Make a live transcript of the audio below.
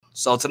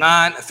So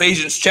tonight,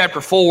 Ephesians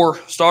chapter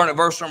 4, starting at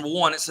verse number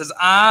 1, it says,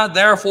 I,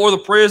 therefore, the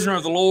prisoner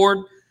of the Lord,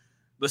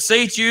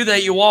 beseech you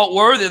that you walk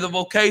worthy of the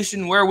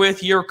vocation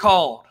wherewith ye are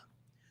called,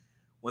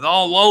 with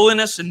all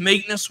lowliness and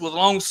meekness, with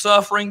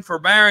long-suffering,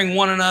 forbearing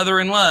one another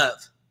in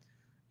love,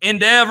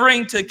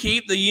 endeavoring to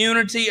keep the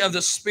unity of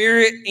the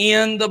Spirit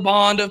in the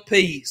bond of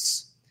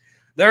peace.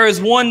 There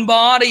is one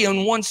body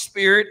and one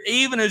Spirit,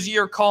 even as ye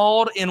are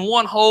called in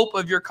one hope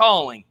of your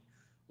calling,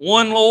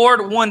 one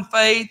Lord, one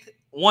faith,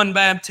 one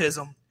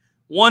baptism,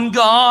 one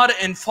God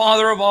and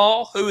Father of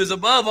all, who is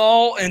above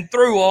all and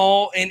through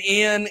all and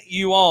in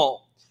you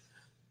all.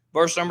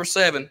 Verse number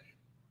 7.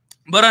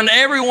 But unto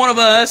every one of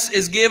us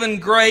is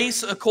given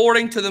grace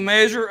according to the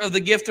measure of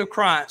the gift of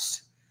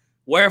Christ.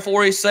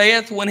 Wherefore he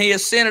saith, when he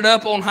ascended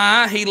up on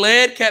high, he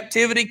led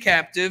captivity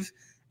captive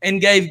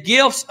and gave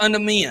gifts unto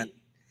men.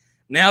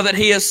 Now that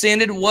he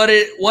ascended, what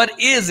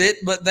is it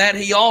but that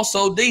he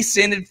also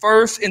descended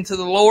first into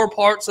the lower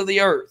parts of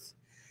the earth?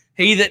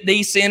 He that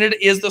descended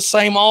is the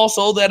same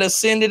also that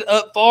ascended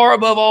up far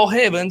above all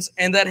heavens,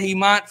 and that he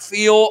might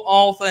fill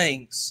all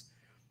things.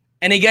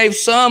 And he gave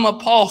some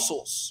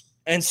apostles,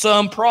 and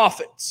some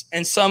prophets,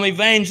 and some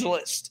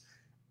evangelists,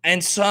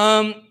 and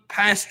some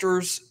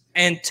pastors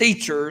and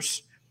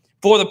teachers,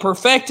 for the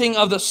perfecting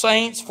of the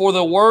saints, for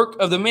the work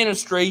of the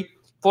ministry,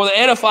 for the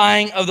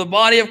edifying of the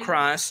body of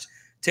Christ,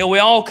 till we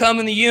all come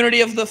in the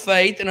unity of the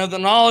faith and of the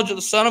knowledge of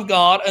the Son of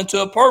God, unto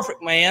a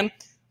perfect man,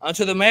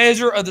 unto the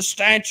measure of the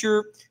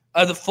stature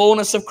of the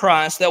fullness of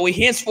Christ, that we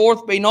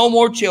henceforth be no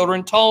more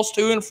children, tossed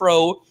to and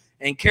fro,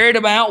 and carried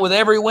about with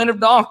every wind of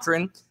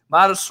doctrine,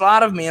 by the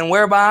sleight of men,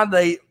 by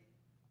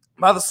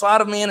the sleight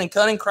of men and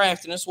cunning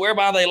craftiness,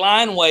 whereby they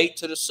lie in wait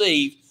to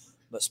deceive,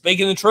 but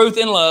speaking the truth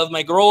in love,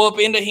 may grow up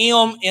into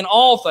him in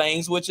all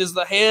things, which is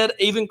the head,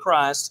 even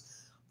Christ,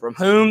 from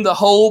whom the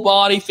whole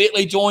body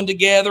fitly joined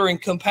together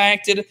and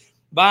compacted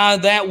by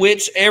that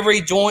which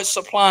every joint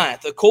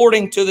supplieth,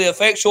 according to the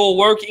effectual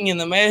working in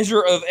the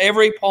measure of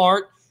every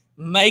part,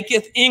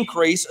 maketh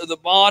increase of the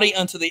body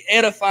unto the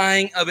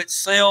edifying of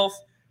itself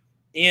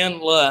in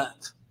love.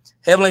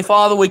 Heavenly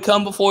Father, we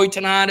come before you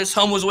tonight as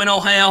humble as we know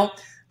how.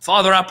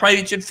 Father, I pray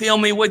that you'd fill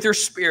me with your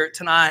Spirit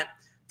tonight.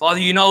 Father,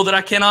 you know that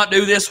I cannot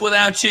do this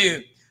without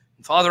you.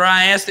 Father,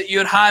 I ask that you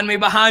would hide me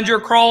behind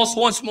your cross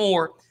once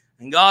more.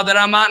 And God, that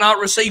I might not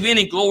receive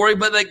any glory,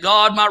 but that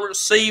God might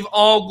receive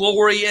all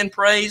glory and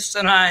praise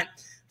tonight.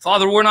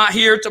 Father, we're not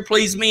here to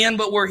please men,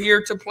 but we're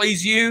here to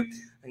please you.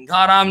 And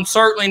God, I'm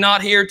certainly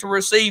not here to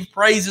receive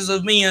praises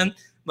of men,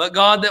 but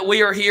God, that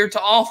we are here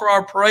to offer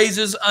our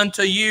praises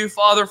unto you,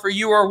 Father, for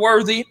you are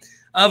worthy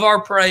of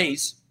our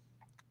praise.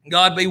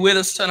 God, be with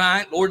us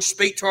tonight. Lord,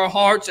 speak to our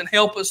hearts and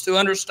help us to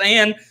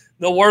understand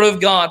the Word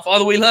of God.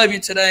 Father, we love you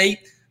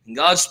today. And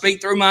God, speak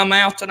through my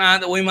mouth tonight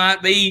that we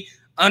might be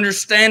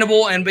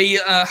understandable and be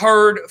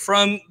heard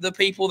from the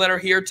people that are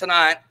here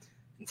tonight.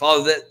 And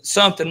Father, that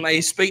something may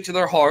speak to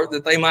their heart,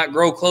 that they might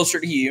grow closer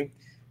to you.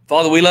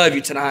 Father, we love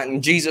you tonight.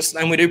 In Jesus'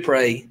 name we do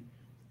pray.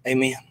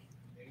 Amen.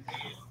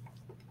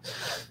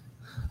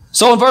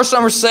 So in verse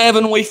number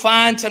 7, we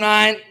find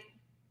tonight,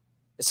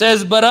 it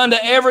says, but unto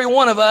every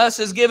one of us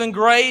is given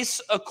grace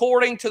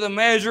according to the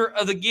measure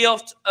of the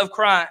gift of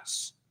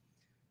Christ.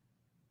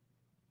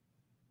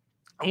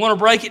 I'm going to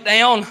break it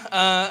down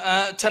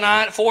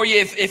tonight for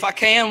you if I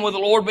can, with the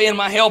Lord being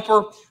my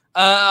helper,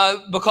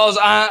 because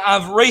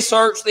I've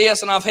researched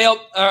this and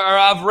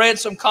I've read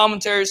some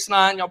commentaries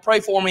tonight, and y'all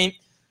pray for me.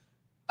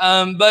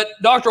 But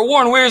Dr.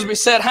 Warren Wiersbe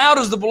said, how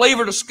does the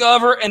believer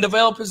discover and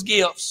develop his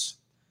gifts?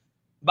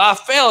 By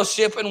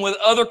fellowshipping with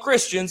other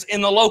Christians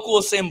in the local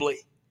assembly.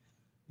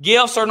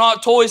 Gifts are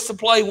not toys to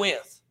play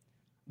with.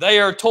 They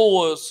are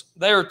tools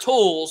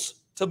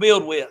to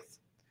build with.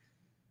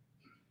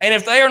 And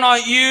if they are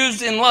not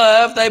used in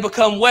love, they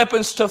become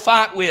weapons to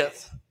fight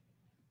with,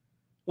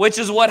 which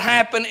is what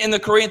happened in the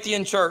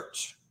Corinthian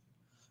church.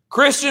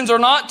 Christians are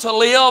not to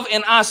live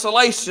in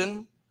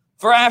isolation,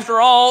 for after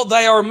all,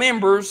 they are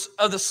members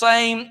of the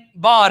same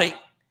body.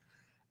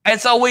 And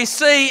so we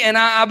see, and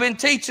I've been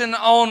teaching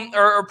on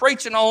or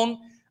preaching on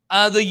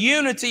the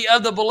unity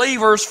of the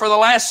believers for the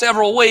last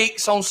several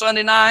weeks on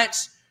Sunday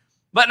nights.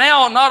 But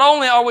now, not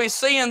only are we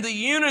seeing the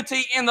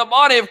unity in the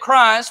body of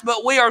Christ,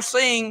 but we are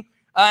seeing,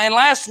 and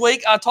last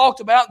week I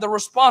talked about the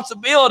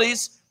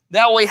responsibilities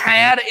that we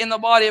had in the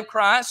body of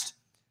Christ.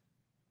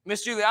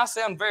 Miss Julie, I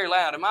sound very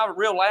loud. Am I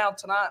real loud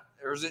tonight,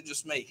 or is it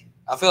just me?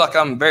 I feel like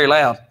I'm very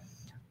loud.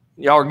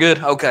 Y'all are good?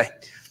 Okay.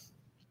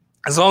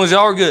 As long as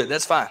y'all are good,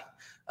 that's fine.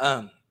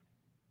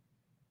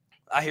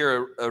 I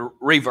hear a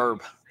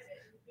reverb.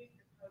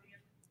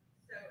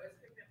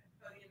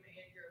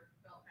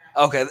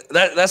 Okay,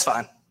 that's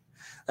fine.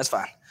 That's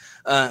fine.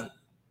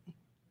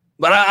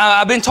 But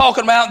I've been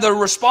talking about the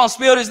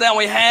responsibilities that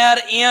we had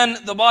in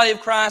the body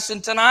of Christ.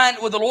 And tonight,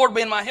 with the Lord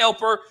being my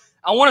helper,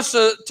 I want us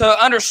to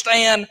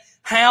understand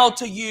how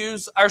to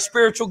use our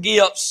spiritual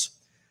gifts.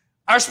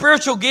 Our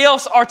spiritual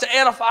gifts are to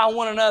edify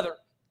one another.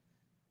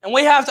 And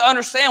we have to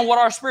understand what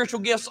our spiritual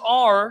gifts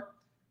are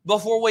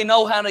before we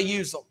know how to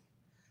use them.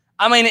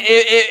 I mean,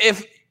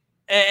 if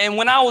And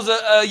when I was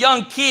a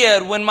young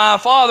kid, when my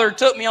father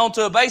took me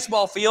onto a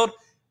baseball field,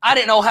 I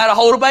didn't know how to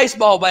hold a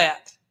baseball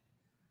bat.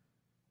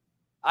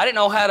 I didn't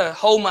know how to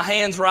hold my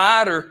hands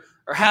right or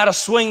how to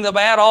swing the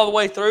bat all the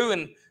way through.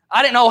 And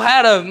I didn't know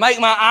how to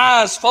make my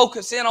eyes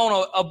focus in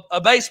on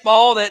a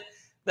baseball that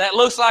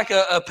looks like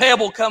a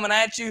pebble coming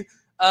at you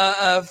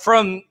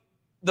from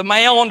the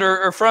mound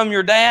or from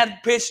your dad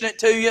pitching it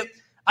to you.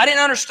 I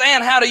didn't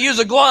understand how to use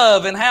a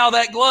glove and how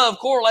that glove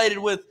correlated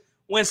with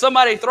when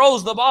somebody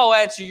throws the ball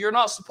at you, you're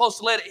not supposed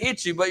to let it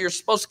hit you, but you're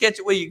supposed to catch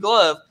it with your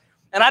glove.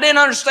 And I didn't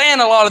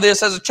understand a lot of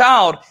this as a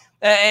child.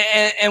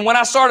 And when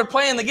I started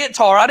playing the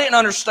guitar, I didn't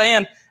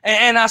understand,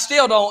 and I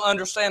still don't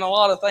understand a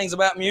lot of things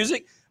about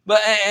music.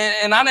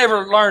 And I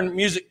never learned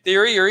music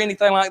theory or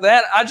anything like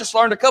that. I just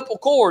learned a couple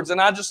chords,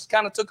 and I just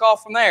kind of took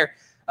off from there.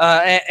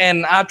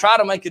 And I try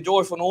to make a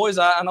joyful noise.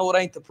 I know it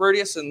ain't the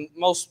prettiest and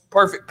most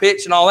perfect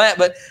pitch and all that,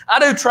 but I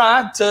do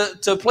try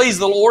to please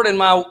the Lord in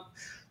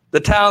the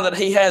talent that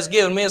He has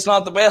given me. It's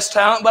not the best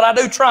talent, but I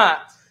do try.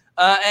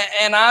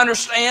 And I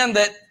understand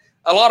that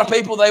a lot of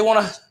people, they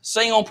want to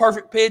sing on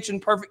perfect pitch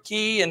and perfect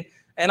key and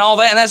all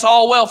that, and that's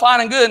all well, fine,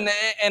 and good.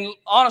 And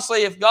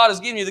honestly, if God has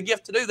given you the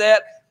gift to do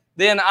that,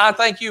 then I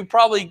think you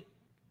probably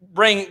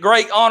bring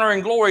great honor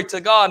and glory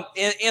to God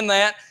in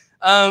that.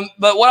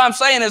 But what I'm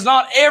saying is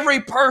not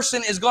every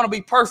person is going to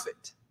be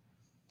perfect.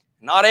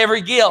 Not every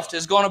gift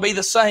is going to be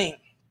the same.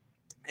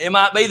 It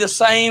might be the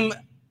same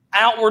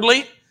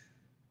outwardly,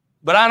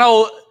 but I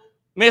know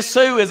Miss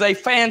Sue is a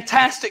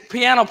fantastic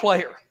piano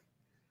player.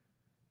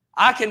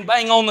 I can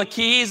bang on the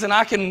keys and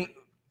I can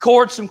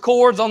chord some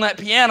chords on that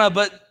piano,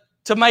 but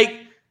to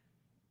make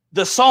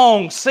the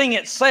song sing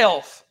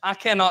itself, I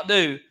cannot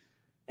do.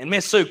 And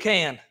Miss Sue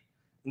can.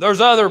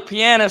 There's other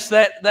pianists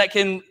that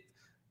can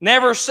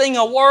never sing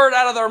a word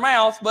out of their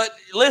mouth, but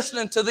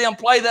listening to them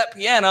play that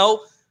piano,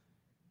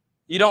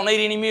 you don't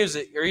need any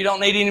music or you don't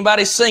need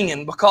anybody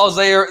singing because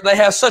they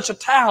have such a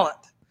talent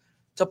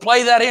to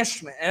play that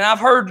instrument. And I've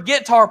heard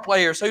guitar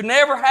players who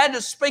never had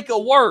to speak a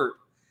word,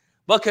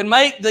 but can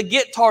make the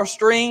guitar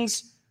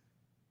strings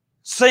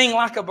sing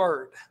like a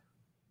bird.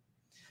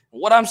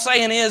 What I'm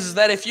saying is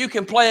that if you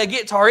can play a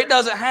guitar, it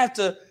doesn't have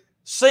to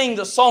sing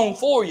the song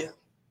for you.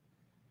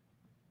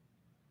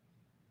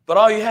 But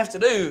all you have to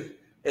do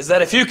is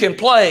that if you can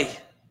play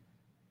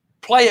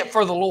it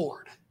for the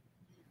Lord.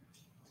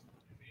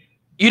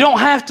 You don't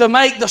have to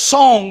make the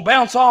song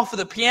bounce off of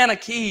the piano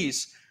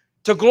keys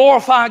to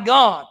glorify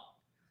God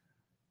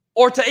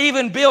or to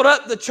even build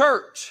up the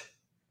church.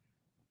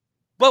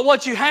 But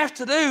what you have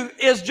to do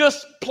is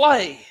just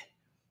play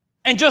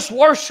and just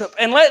worship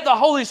and let the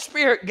Holy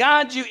Spirit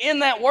guide you in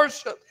that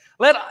worship.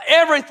 Let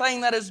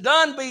everything that is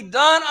done be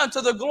done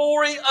unto the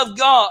glory of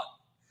God.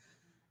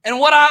 And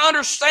what I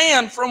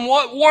understand from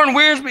what Warren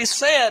Wiersbe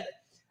said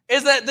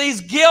is that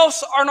these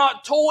gifts are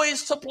not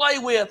toys to play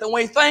with, and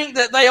we think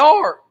that they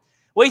are.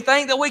 We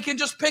think that we can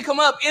just pick them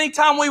up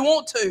anytime we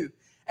want to,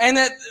 and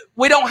that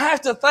we don't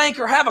have to think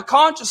or have a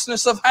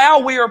consciousness of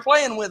how we are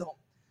playing with them.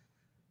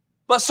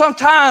 But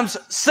sometimes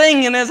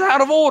singing is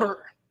out of order.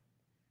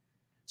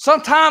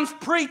 Sometimes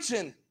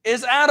preaching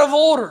is out of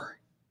order.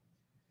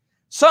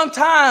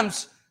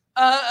 Sometimes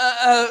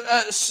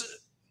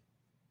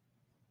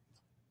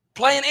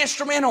playing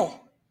instrumental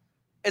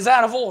is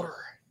out of order.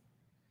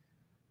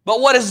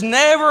 But what is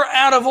never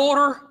out of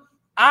order,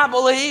 I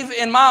believe,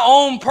 in my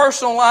own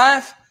personal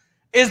life,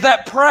 is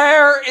that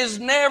prayer is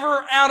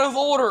never out of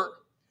order.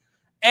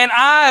 And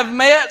I have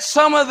met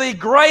some of the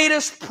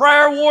greatest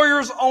prayer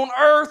warriors on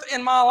earth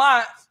in my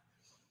life.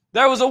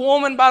 There was a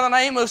woman by the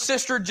name of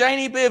Sister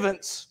Janie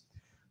Bivens.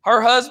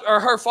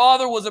 Her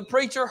father was a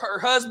preacher. Her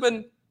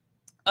husband,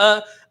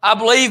 I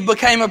believe,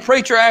 became a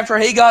preacher after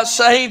he got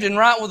saved and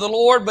right with the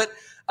Lord. But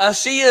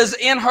she is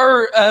in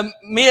her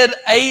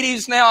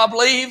mid-80s now, I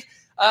believe.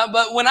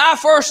 But when I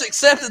first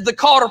accepted the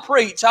call to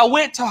preach, I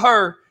went to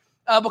her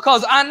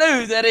because I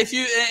knew that if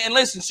you, and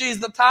listen, she's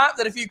the type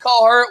that if you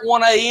call her at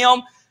 1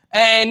 a.m.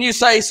 and you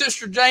say,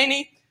 Sister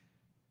Janie,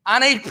 I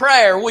need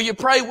prayer. Will you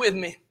pray with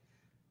me?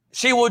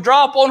 She will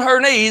drop on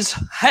her knees,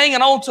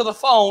 hanging on to the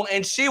phone,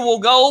 and she will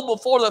go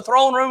before the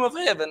throne room of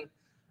heaven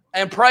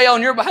and pray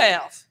on your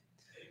behalf.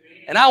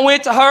 And I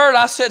went to her and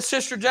I said,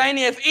 Sister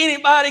Janie, if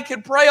anybody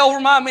can pray over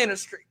my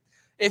ministry,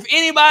 if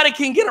anybody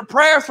can get a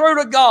prayer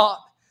through to God,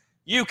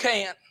 you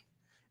can.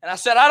 And I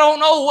said, I don't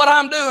know what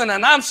I'm doing,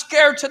 and I'm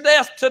scared to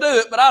death to do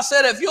it, but I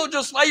said, if you'll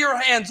just lay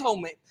your hands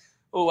on me.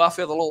 Oh, I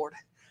feel the Lord.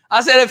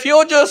 I said, if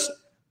you'll just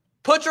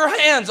put your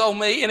hands on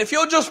me, and if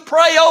you'll just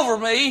pray over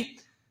me,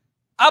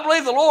 I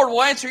believe the Lord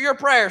will answer your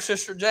prayer,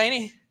 Sister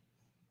Janie.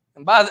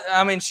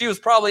 And she was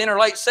probably in her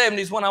late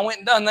 70s when I went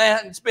and done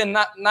that. It's been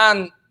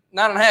nine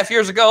and a half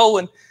years ago,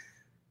 and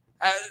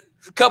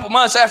a couple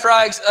months after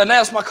I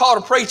announced my call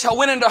to preach, I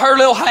went into her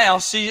little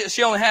house.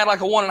 She only had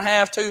like a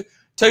 1.5,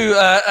 two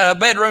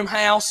bedroom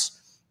house,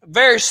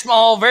 very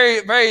small,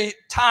 very, very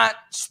tight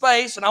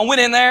space. And I went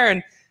in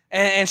there,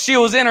 and she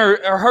was in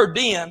her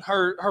den,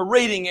 her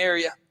reading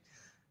area.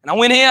 And I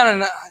went in,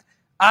 and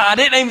I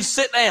didn't even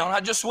sit down. I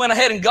just went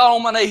ahead and got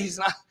on my knees.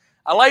 And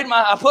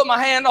I put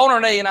my hand on her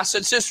knee and I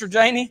said, Sister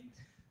Janie,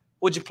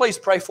 would you please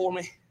pray for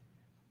me?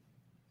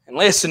 And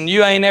listen,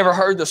 you ain't never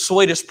heard the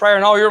sweetest prayer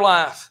in all your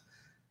life.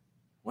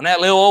 When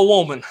that little old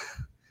woman,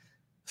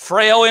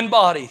 frail in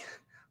body,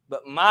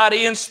 but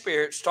mighty in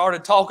spirit,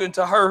 started talking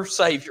to her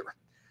Savior.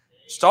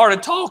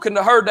 Started talking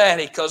to her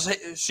daddy, because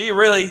she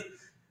really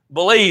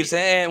believes.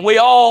 And we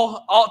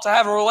all ought to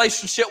have a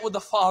relationship with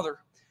the Father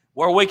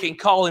where we can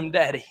call him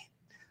Daddy.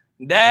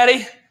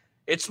 Daddy,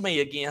 it's me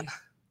again.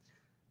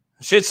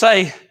 I should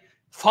say,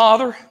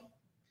 Father,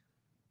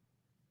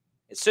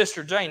 it's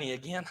Sister Janie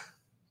again.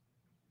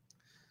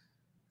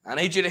 I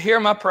need you to hear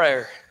my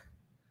prayer.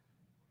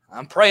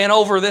 I'm praying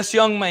over this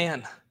young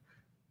man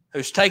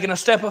who's taken a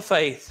step of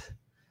faith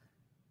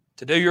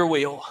to do your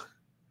will.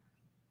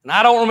 And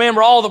I don't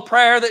remember all the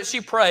prayer that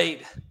she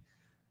prayed,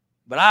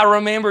 but I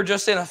remember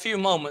just in a few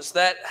moments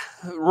that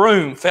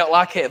room felt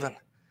like heaven.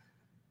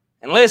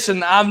 And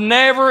listen, I've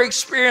never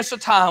experienced a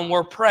time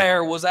where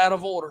prayer was out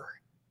of order.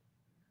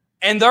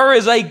 And there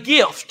is a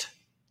gift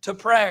to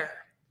prayer.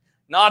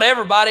 Not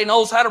everybody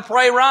knows how to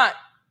pray right.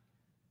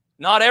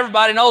 Not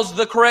everybody knows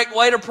the correct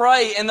way to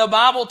pray. And the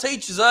Bible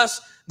teaches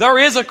us there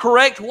is a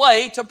correct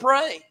way to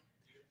pray.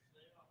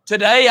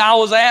 Today I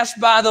was asked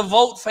by the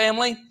Vogt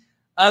family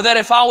that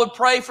if I would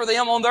pray for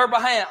them on their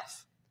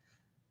behalf.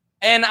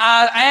 And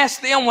I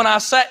asked them when I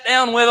sat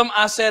down with them,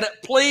 I said,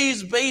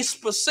 please be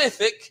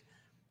specific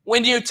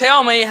when you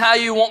tell me how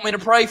you want me to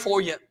pray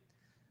for you.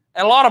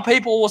 And a lot of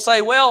people will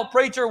say, well,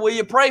 preacher, will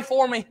you pray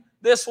for me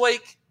this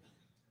week?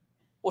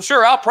 Well,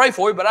 sure, I'll pray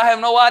for you, but I have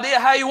no idea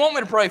how you want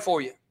me to pray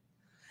for you.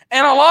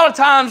 And a lot of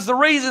times the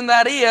reason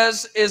that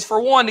is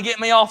for one, to get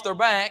me off their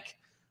back.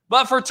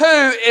 But for two,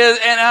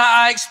 and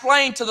I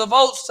explained to the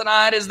Vogts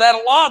tonight, is that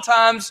a lot of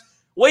times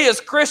we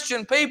as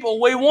Christian people,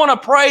 we want to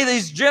pray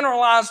these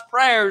generalized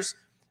prayers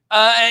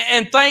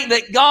and think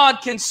that God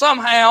can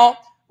somehow,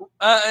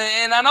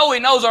 and I know He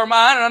knows our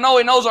mind and I know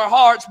He knows our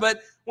hearts, but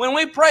when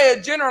we pray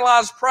a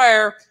generalized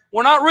prayer,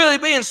 we're not really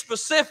being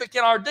specific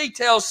in our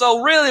details.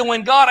 So really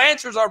when God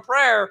answers our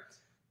prayer,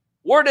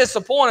 we're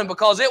disappointed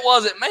because it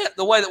wasn't met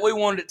the way that we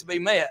wanted it to be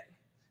met.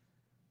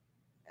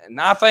 And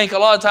I think a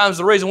lot of times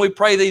the reason we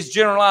pray these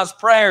generalized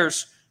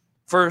prayers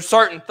for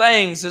certain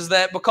things is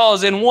that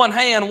because in one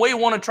hand we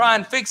want to try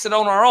and fix it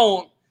on our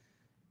own.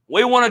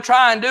 We want to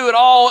try and do it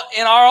all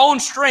in our own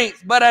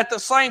strength, but at the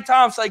same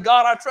time say,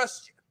 God, I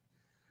trust you.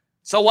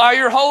 So while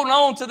you're holding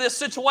on to this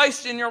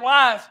situation in your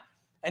life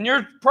and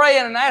you're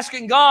praying and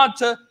asking God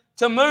to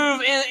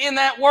move in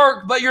that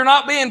work, but you're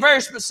not being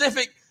very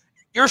specific,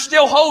 you're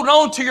still holding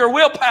on to your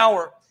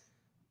willpower.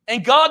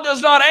 And God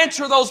does not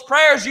answer those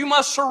prayers. You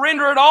must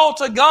surrender it all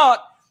to God.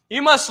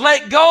 You must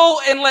let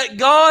go and let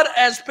God,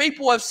 as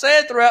people have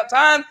said throughout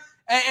time.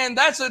 And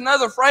that's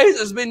another phrase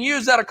that's been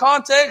used out of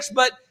context.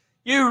 But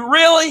you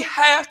really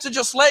have to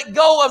just let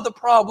go of the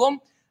problem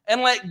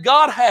and let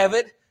God have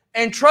it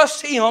and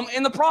trust Him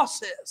in the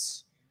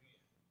process.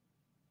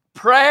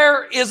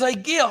 Prayer is a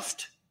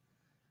gift.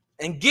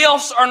 And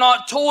gifts are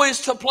not toys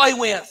to play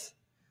with.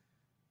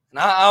 And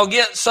I'll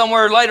get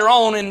somewhere later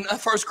on in 1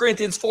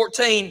 Corinthians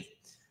 14.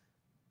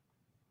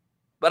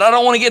 But I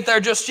don't want to get there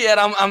just yet.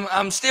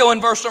 I'm still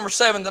in verse number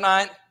 7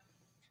 tonight.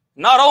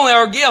 Not only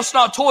are gifts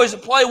not toys to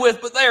play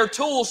with, but they are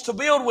tools to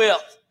build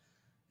with.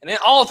 And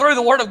all through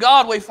the Word of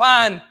God we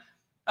find,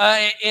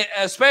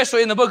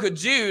 especially in the book of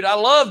Jude. I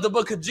love the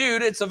book of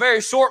Jude. It's a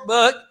very short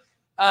book,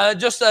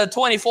 just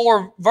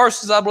 24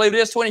 verses, I believe it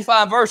is,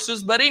 25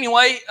 verses. But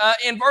anyway,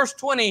 in verse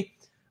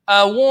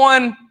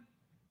 21,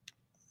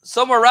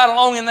 somewhere right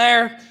along in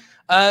there,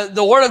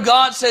 the Word of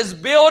God says,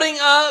 building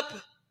up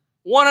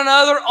one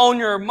another on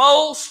your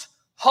most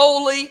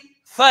holy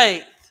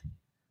faith.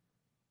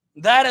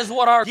 That is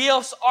what our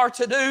gifts are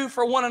to do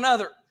for one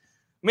another.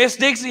 Miss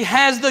Dixie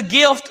has the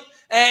gift,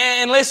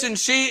 and listen,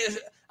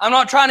 I'm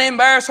not trying to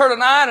embarrass her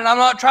tonight, and I'm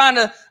not trying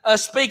to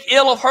speak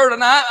ill of her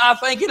tonight. I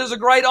think it is a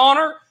great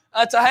honor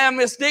to have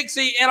Miss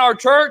Dixie in our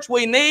church.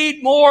 We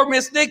need more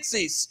Miss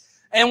Dixies.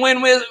 And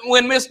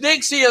when Miss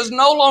Dixie is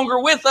no longer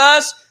with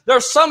us,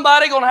 there's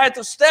somebody going to have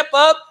to step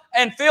up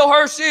and fill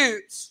her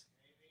shoes.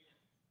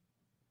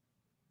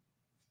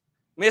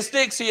 Miss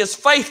Dixie is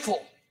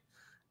faithful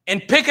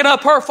in picking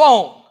up her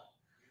phone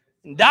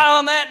and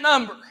dialing that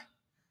number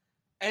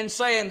and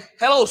saying,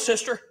 hello,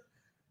 sister.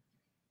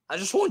 I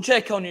just want to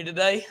check on you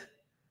today.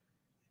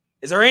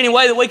 Is there any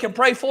way that we can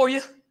pray for you?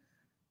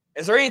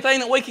 Is there anything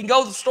that we can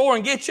go to the store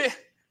and get you?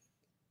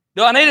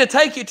 Do I need to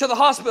take you to the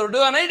hospital?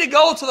 Do I need to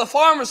go to the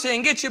pharmacy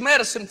and get you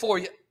medicine for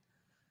you?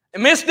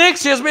 And Miss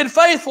Dixie has been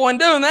faithful in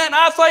doing that, and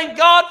I thank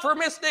God for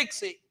Miss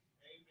Dixie.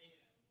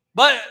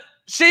 But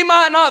she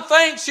might not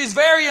think she's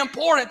very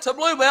important to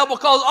Bluebell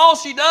because all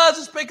she does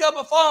is pick up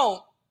a phone.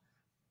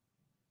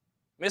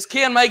 Miss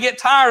Ken may get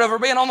tired of her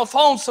being on the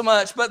phone so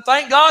much, but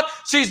thank God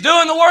she's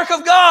doing the work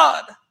of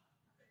God.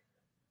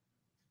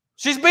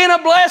 She's being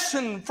a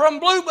blessing from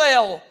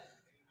Bluebell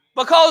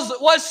because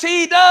what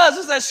she does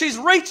is that she's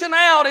reaching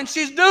out and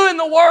she's doing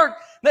the work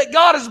that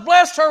God has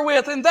blessed her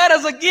with, and that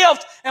is a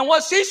gift. And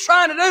what she's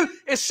trying to do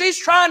is she's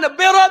trying to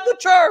build up the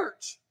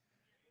church.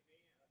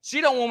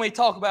 She don't want me to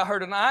talk about her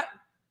tonight.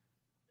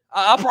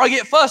 I'll probably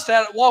get fussed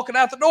at walking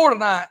out the door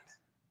tonight.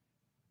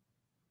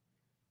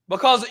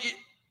 Because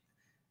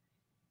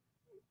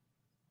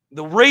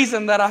the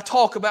reason that I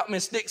talk about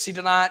Miss Dixie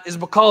tonight is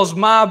because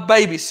my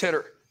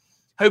babysitter,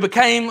 who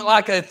became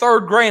like a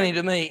third granny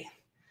to me,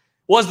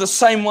 was the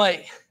same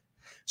way.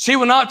 She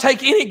would not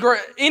take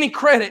any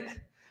credit.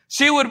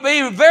 She would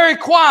be very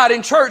quiet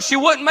in church. She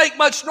wouldn't make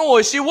much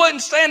noise. She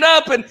wouldn't stand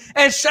up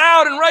and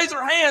shout and raise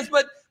her hands,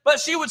 but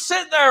she would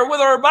sit there with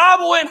her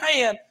Bible in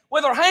hand,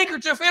 with her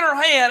handkerchief in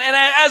her hand, and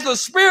as the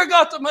Spirit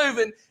got to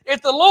moving,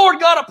 if the Lord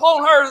got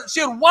upon her,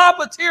 she would wipe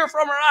a tear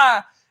from her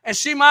eye, and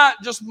she might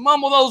just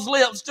mumble those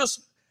lips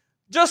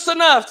just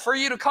enough for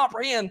you to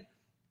comprehend.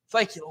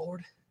 Thank you,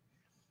 Lord.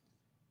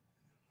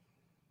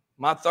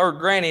 My third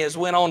granny has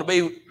went on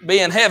to be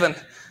in heaven.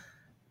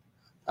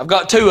 I've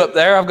got two up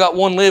there. I've got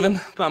one living.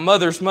 My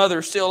mother's mother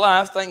is still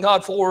alive. Thank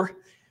God for her.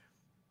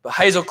 But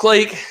Hazel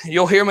Cleek,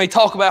 you'll hear me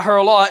talk about her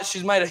a lot.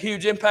 She's made a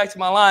huge impact in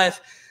my life.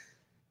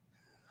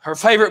 Her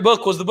favorite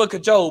book was the book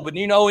of Job. And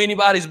you know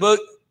anybody's book,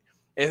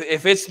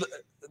 if it's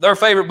their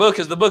favorite book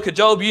is the book of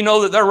Job, you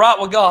know that they're right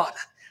with God.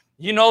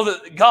 You know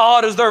that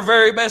God is their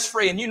very best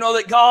friend. You know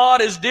that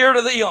God is dear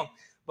to them.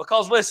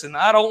 Because listen,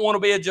 I don't want to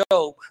be a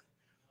Job.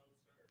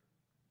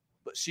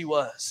 But she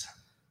was.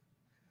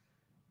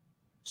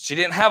 She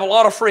didn't have a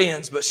lot of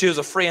friends, but she was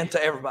a friend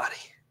to everybody.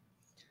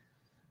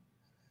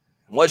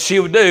 And what she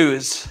would do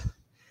is,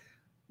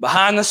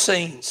 behind the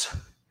scenes,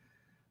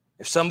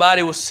 if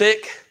somebody was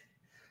sick,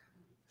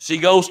 she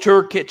goes to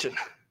her kitchen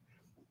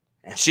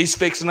and she's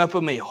fixing up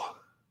a meal.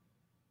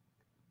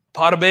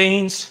 Pot of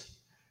beans,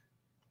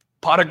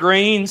 pot of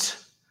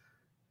greens,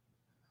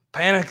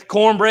 pan of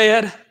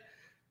cornbread,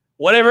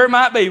 whatever it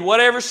might be,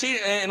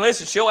 and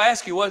listen, she'll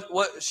ask you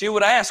what she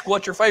would ask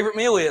what your favorite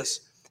meal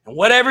is. And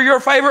whatever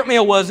your favorite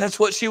meal was, that's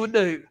what she would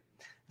do.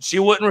 She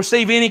wouldn't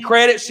receive any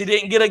credit. She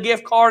didn't get a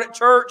gift card at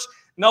church.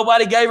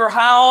 Nobody gave her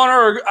high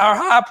honor or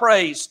high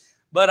praise.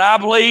 But I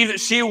believe that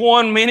she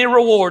won many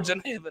rewards in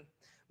heaven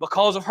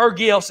because of her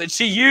gifts. And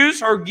she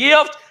used her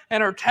gift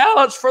and her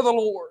talents for the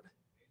Lord.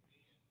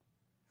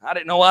 I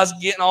didn't know I was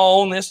getting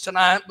all on this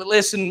tonight. But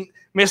listen,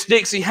 Miss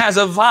Dixie has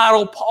a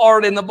vital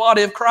part in the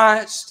body of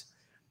Christ.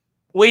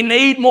 We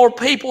need more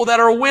people that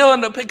are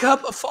willing to pick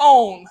up a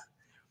phone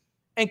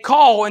and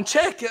call and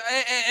check.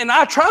 And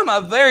I try my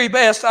very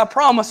best. I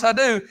promise I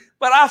do.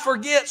 But I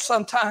forget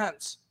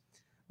sometimes.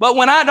 But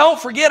when I don't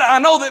forget, I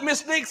know that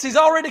Miss Dixie's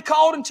already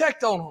called and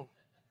checked on them.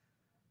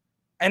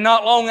 And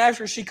not long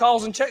after she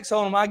calls and checks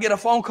on them, I get a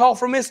phone call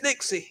from Miss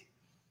Dixie.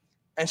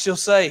 And she'll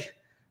say,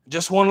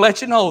 just want to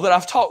let you know that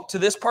I've talked to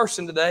this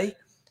person today.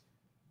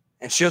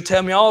 And she'll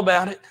tell me all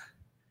about it.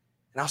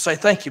 And I'll say,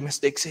 thank you, Miss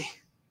Dixie.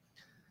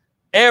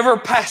 Every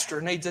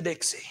pastor needs a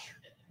Dixie.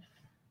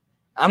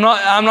 I'm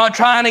not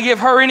trying to give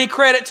her any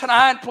credit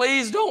tonight.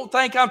 Please don't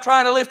think I'm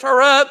trying to lift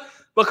her up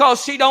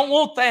because she don't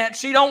want that.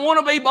 She don't want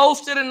to be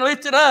boasted and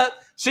lifted up.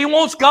 She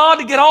wants God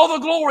to get all the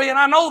glory, and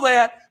I know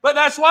that. But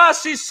that's why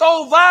she's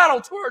so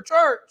vital to her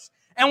church.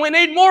 And we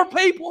need more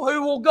people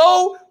who will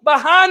go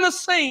behind the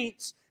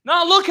scenes,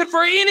 not looking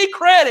for any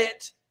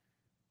credit,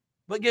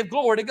 but give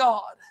glory to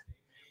God.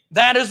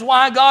 That is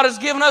why God has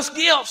given us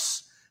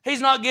gifts.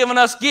 He's not given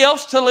us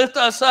gifts to lift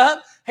us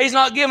up. He's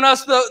not giving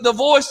us the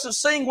voice to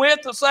sing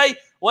with, to say,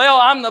 well,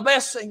 I'm the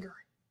best singer.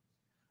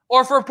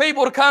 Or for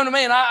people to come to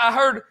me, and I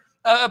heard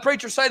a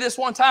preacher say this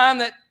one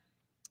time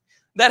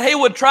that he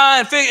would try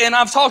and figure, and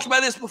I've talked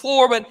about this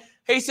before, but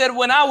he said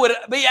when I would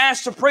be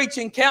asked to preach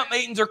in camp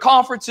meetings or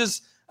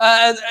conferences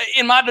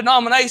in my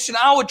denomination,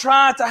 I would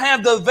try to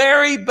have the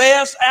very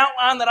best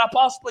outline that I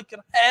possibly could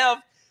have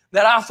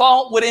that I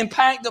thought would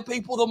impact the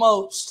people the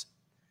most.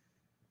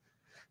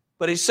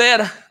 But he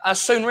said, I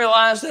soon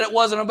realized that it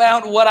wasn't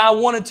about what I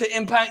wanted to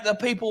impact the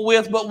people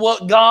with, but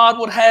what God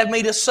would have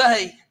me to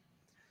say.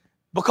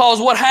 Because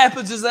what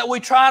happens is that we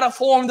try to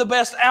form the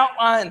best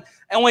outline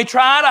and we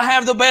try to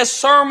have the best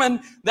sermon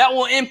that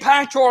will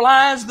impact your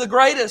lives the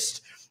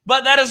greatest.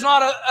 But that is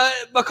not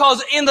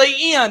because in the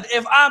end,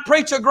 if I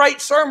preach a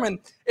great sermon,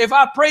 if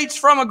I preach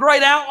from a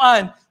great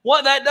outline,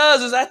 what that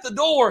does is at the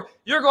door,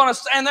 you're going to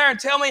stand there and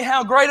tell me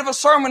how great of a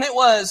sermon it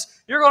was.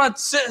 You're going to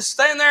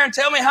stand there and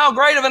tell me how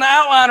great of an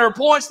outline or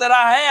points that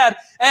I had.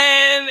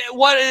 And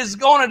what it's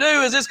going to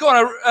do is it's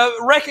going to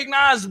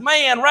recognize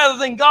man rather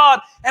than God.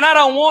 And I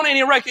don't want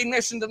any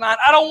recognition tonight.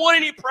 I don't want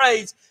any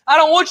praise. I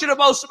don't want you to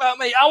boast about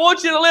me. I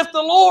want you to lift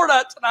the Lord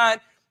up tonight.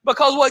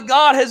 Because what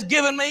God has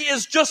given me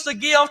is just a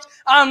gift.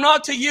 I'm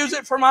not to use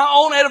it for my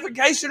own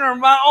edification or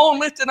my own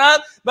lifting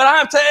up, but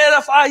I'm to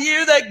edify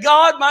you that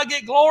God might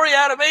get glory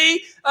out of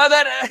me,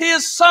 that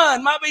His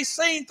Son might be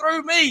seen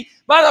through me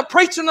by the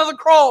preaching of the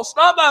cross,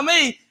 not by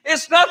me.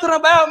 It's nothing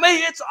about me.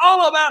 It's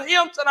all about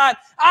Him tonight.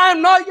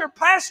 I'm not your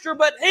pastor,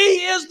 but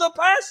He is the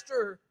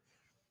pastor.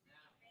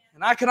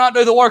 And I cannot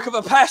do the work of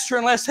a pastor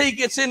unless He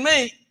gets in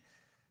me,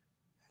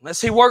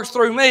 unless He works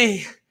through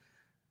me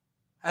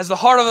as the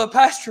heart of a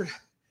pastor.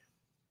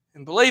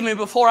 And believe me,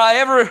 before I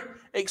ever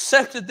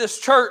accepted this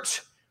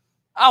church,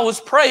 I was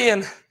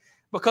praying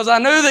because I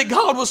knew that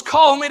God was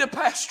calling me to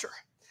pastor.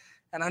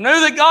 And I knew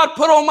that God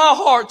put on my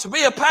heart to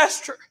be a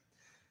pastor.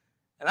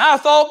 And I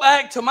thought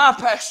back to my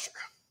pastor.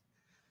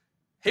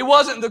 He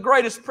wasn't the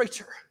greatest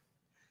preacher.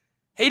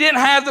 He didn't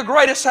have the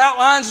greatest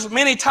outlines.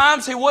 Many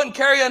times he wouldn't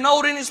carry a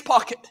note in his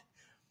pocket.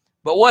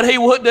 But what he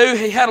would do,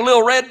 he had a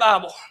little red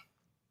Bible.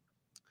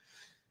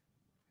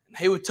 And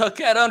he would tuck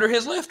that under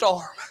his left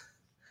arm.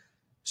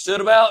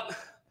 Stood about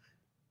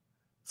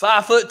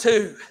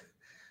 5'2".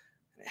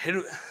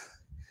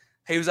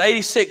 He was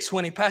 86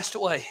 when he passed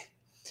away.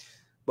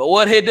 But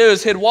what he'd do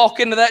is he'd walk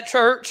into that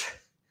church,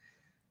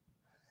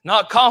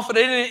 not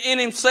confident in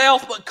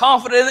himself, but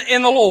confident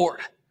in the Lord.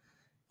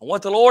 And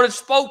what the Lord had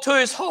spoke to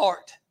his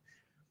heart.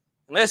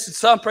 Listen,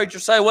 some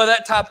preachers say, well,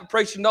 that type of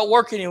preaching don't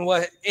work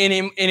anymore.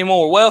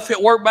 Well, if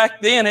it worked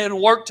back then,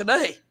 it'll work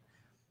today.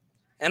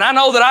 And I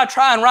know that I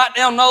try and write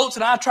down notes,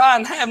 and I try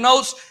and have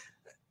notes.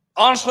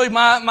 Honestly,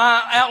 my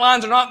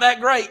outlines are not that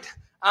great.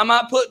 I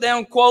might put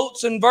down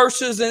quotes and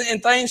verses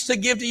and things to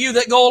give to you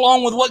that go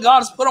along with what God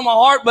has put on my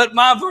heart, but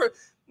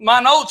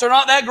my notes are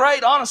not that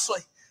great,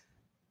 honestly.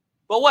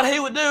 But what he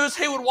would do is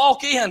he would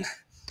walk in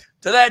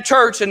to that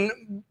church, and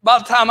by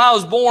the time I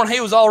was born, he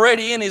was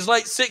already in his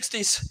late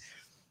 60s.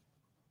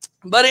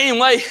 But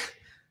anyway,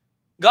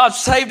 God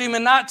saved him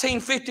in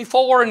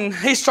 1954, and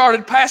he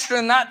started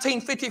pastoring in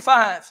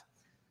 1955.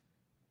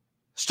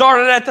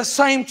 Started at the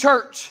same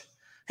church.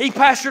 He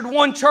pastored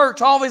one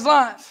church all of his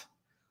life,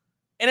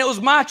 and it was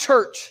my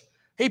church.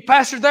 He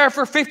pastored there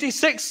for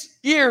 56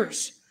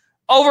 years.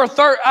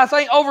 I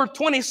think over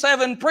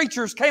 27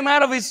 preachers came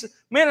out of his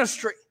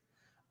ministry.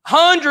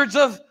 Hundreds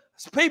of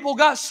people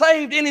got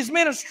saved in his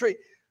ministry.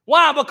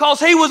 Why? Because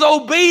he was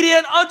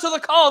obedient unto the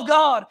call of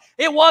God.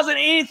 It wasn't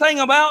anything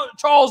about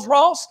Charles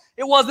Ross.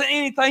 It wasn't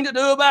anything to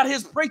do about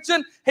his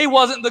preaching. He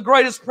wasn't the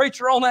greatest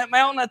preacher on that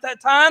mountain at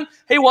that time.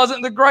 He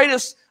wasn't the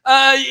greatest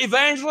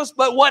evangelist,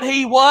 but what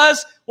he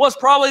was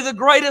probably the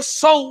greatest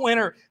soul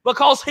winner,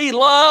 because he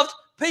loved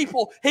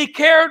people. He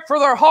cared for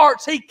their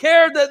hearts. He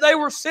cared that they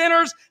were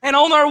sinners and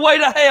on their way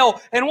to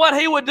hell. And what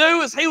he would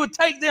do is he would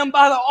take them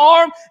by the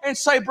arm and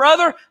say,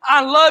 brother,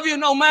 I love you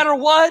no matter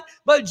what,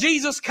 but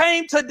Jesus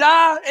came to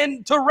die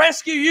and to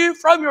rescue you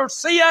from your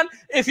sin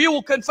if you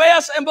will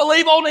confess and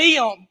believe on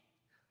him.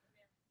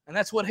 And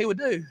that's what he would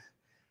do.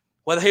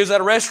 Whether he was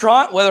at a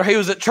restaurant, whether he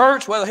was at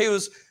church, whether he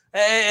was,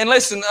 and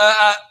listen,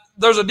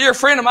 there's a dear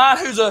friend of mine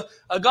who's a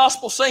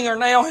gospel singer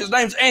now. His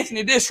name's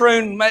Anthony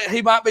Disroon.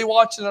 He might be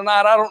watching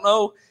tonight. I don't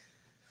know.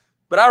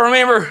 But I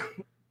remember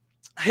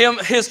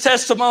his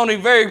testimony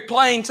very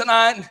plain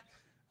tonight.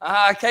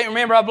 I can't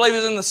remember. I believe it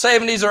was in the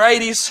 70s or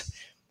 80s.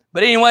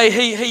 But anyway,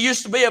 he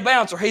used to be a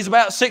bouncer. He's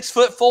about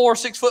 6'4",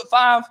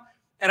 6'5".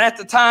 And at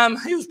the time,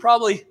 he was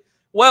probably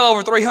well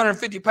over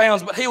 350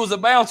 pounds. But he was a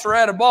bouncer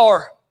at a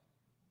bar.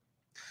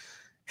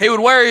 He would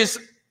wear his...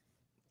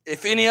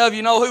 If any of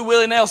you know who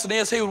Willie Nelson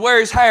is, he would wear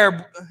his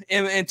hair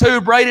in two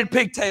braided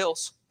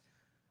pigtails.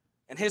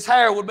 And his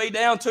hair would be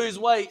down to his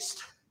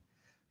waist.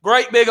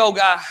 Great big old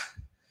guy.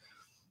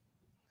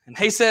 And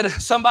he said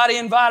somebody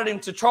invited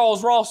him to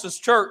Charles Ross's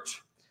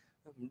church.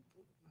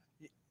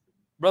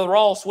 Brother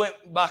Ross went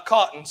by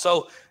Cotton.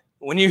 So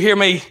when you hear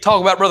me talk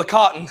about Brother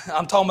Cotton,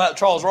 I'm talking about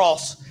Charles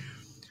Ross.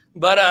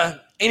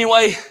 But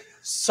anyway,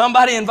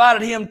 somebody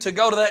invited him to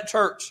go to that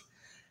church.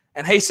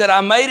 And he said, I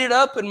made it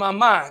up in my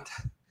mind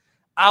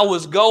I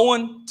was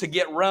going to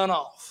get run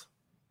off.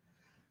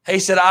 He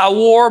said, I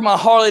wore my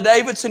Harley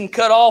Davidson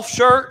cut-off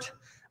shirt.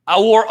 I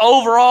wore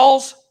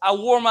overalls. I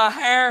wore my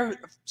hair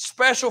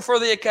special for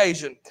the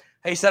occasion.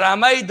 He said, I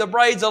made the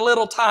braids a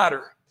little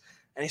tighter.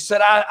 And he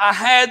said, I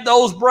had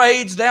those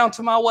braids down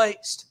to my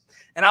waist.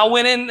 And I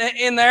went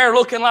in there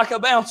looking like a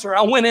bouncer.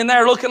 I went in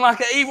there looking like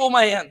an evil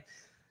man.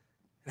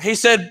 And he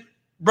said,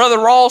 Brother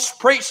Ross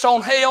preached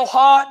on hell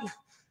hot,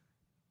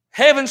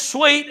 heaven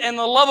sweet, and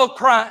the love of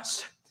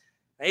Christ.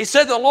 He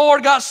said the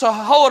Lord got so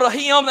hold of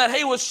him that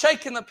he was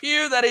shaking the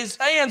pew, that his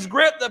hands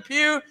gripped the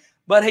pew,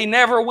 but he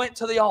never went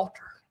to the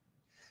altar.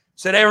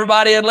 Said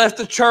everybody had left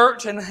the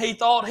church, and he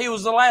thought he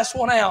was the last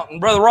one out. And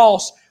Brother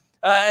Ross,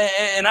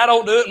 and I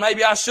don't do it,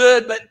 maybe I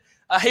should, but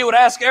he would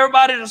ask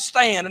everybody to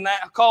stand and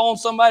call on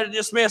somebody to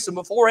dismiss him.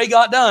 Before he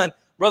got done,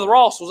 Brother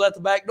Ross was at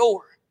the back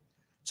door,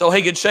 so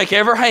he could shake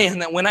every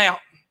hand that went out.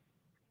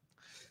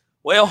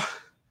 Well,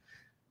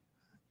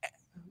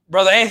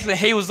 Brother Anthony,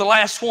 he was the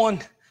last one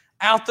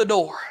out the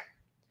door.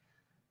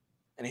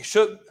 And he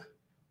shook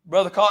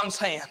Brother Cotton's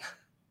hand.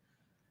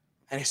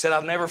 And he said,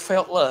 I've never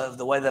felt love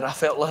the way that I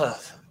felt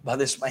love by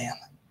this man.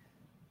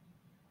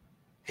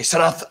 He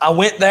said, I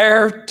went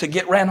there to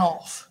get ran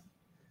off.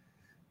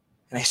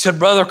 And he said,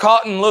 Brother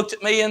Cotton looked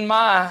at me in my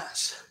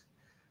eyes.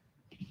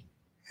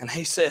 And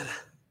he said,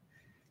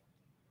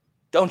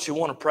 don't you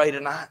want to pray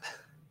tonight?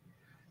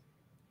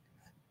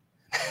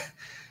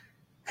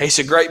 He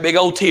said, great big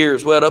old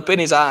tears welled up in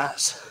his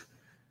eyes.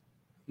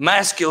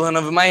 Masculine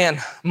of a man,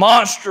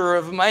 monster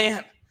of a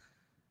man.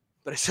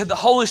 But he said the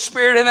Holy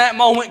Spirit in that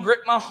moment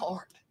gripped my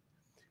heart.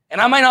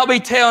 And I may not be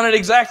telling it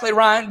exactly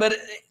right, but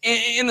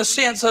in the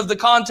sense of the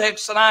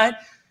context tonight,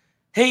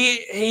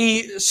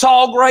 he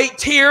saw great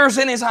tears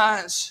in his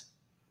eyes.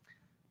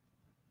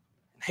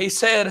 He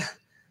said,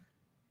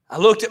 I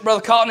looked at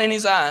Brother Cotton in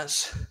his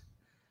eyes.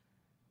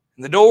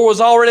 And the door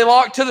was already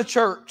locked to the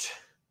church.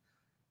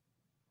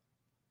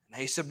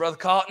 And he said, Brother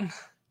Cotton,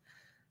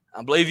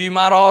 I believe you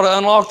might ought to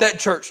unlock that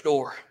church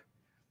door.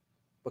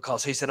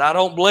 Because he said, I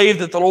don't believe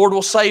that the Lord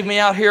will save me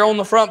out here on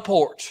the front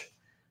porch.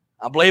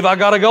 I believe I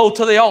got to go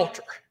to the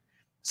altar.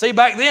 See,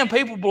 back then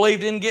people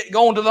believed in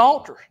going to the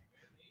altar.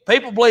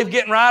 People believed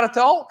getting right at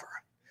the altar.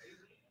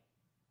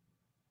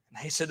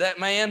 And he said that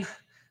man,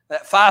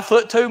 that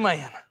 5'2"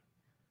 man,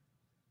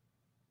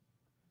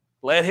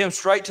 led him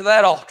straight to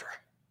that altar.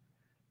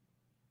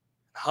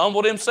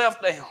 Humbled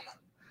himself down.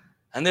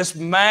 And this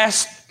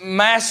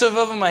massive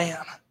of a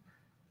man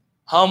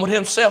humbled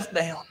himself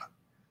down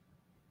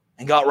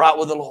and got right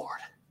with the Lord.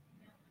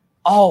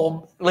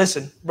 Oh,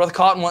 listen, Brother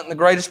Cotton wasn't the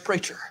greatest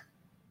preacher.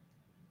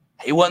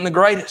 He wasn't the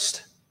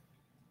greatest.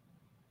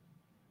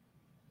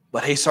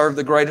 But he served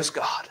the greatest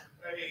God.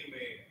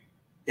 Amen.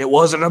 It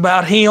wasn't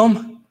about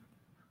him.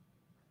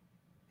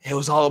 It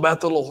was all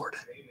about the Lord.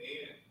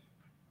 Amen.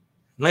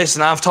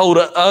 Listen, I've told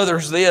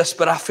others this,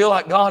 but I feel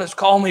like God has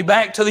called me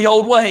back to the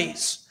old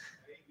ways.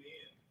 Amen.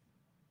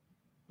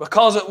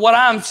 Because what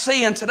I'm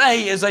seeing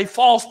today is a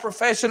false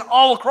profession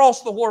all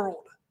across the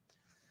world.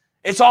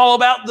 It's all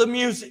about the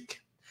music.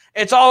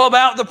 It's all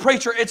about the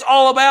preacher. It's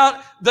all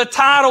about the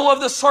title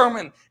of the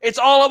sermon. It's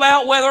all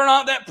about whether or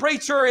not that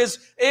preacher is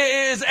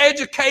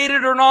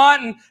educated or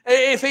not, and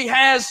if he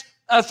has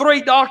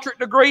 3 doctorate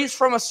degrees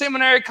from a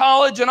seminary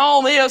college and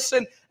all this,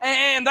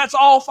 and that's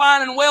all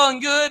fine and well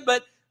and good,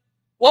 but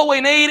what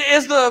we need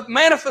is the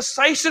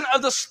manifestation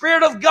of the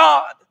Spirit of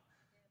God.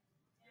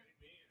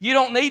 You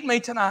don't need me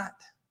tonight.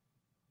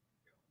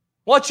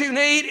 What you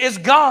need is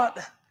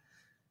God.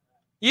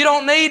 You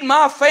don't need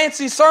my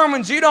fancy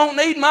sermons. You don't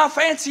need my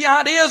fancy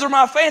ideas or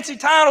my fancy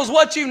titles.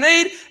 What you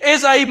need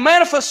is a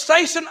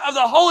manifestation of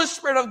the Holy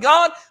Spirit of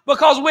God,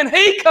 because when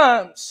He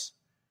comes,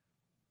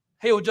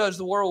 He will judge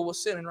the world with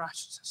sin and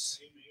righteousness.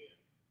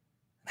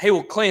 He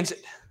will cleanse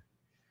it.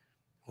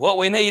 What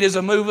we need is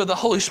a move of the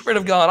Holy Spirit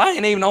of God. I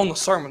ain't even on the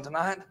sermon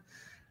tonight.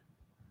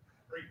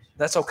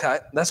 That's okay.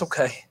 That's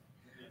okay.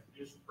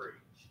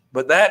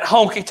 But that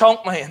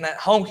honky-tonk man, that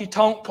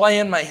honky-tonk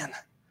playing man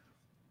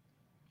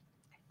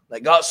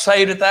that got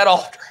saved at that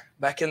altar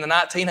back in the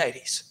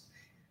 1980s.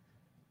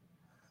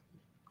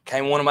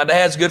 Became one of my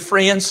dad's good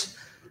friends.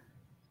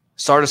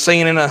 Started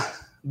singing in a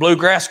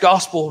bluegrass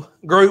gospel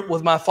group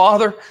with my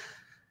father.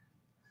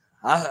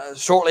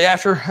 Shortly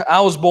after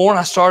I was born,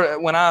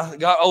 when I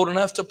got old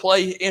enough to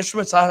play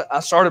instruments, I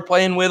started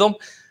playing with them.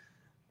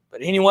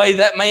 But anyway,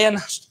 that man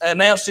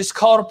announced his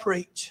call to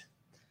preach.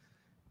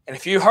 And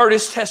if you heard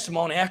his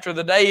testimony after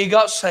the day he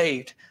got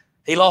saved,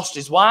 he lost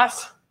his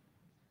wife,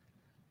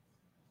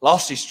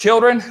 lost his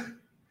children,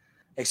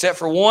 except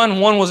for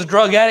one. One was a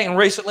drug addict and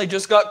recently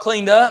just got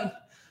cleaned up.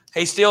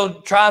 He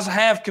still tries to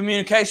have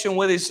communication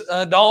with his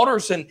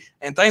daughters and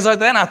things like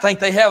that. And I think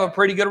they have a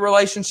pretty good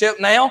relationship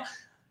now.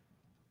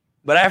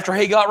 But after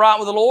he got right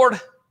with the Lord,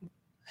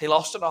 he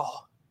lost it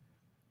all.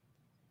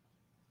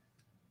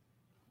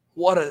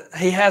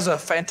 He has a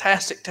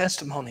fantastic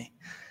testimony.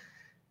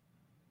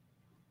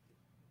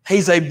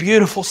 He's a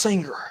beautiful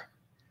singer.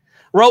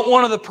 Wrote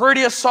one of the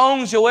prettiest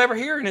songs you'll ever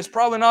hear, and it's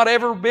probably not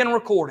ever been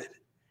recorded.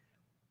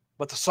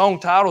 But the song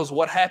title is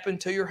What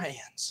Happened to Your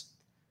Hands.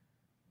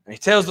 And he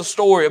tells the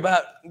story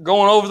about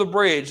going over the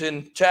bridge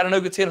in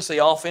Chattanooga, Tennessee,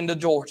 off into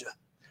Georgia.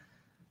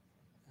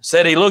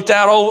 Said he looked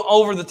out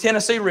over the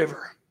Tennessee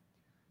River.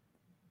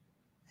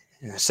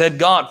 And said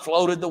God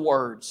floated the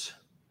words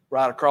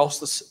right across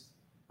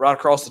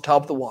the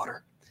top of the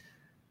water.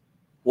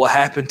 What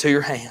happened to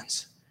your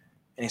hands?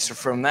 And he said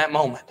from that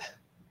moment,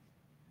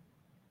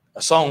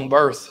 a song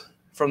birthed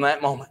from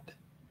that moment.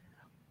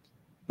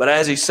 But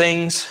as he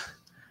sings,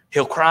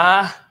 he'll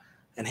cry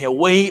and he'll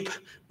weep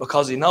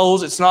because he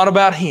knows it's not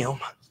about him.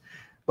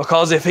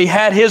 Because if he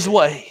had his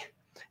way,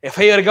 if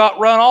he had got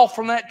run off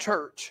from that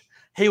church,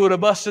 he would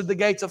have busted the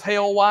gates of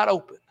hell wide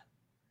open.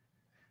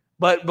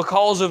 But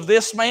because of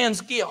this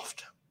man's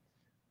gift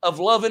of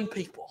loving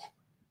people,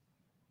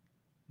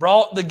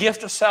 brought the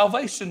gift of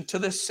salvation to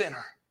this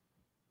sinner,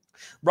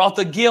 brought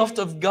the gift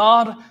of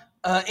God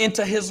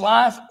into his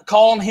life,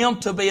 calling him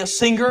to be a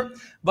singer,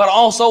 but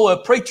also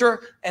a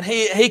preacher, and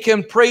he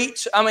can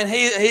preach. I mean,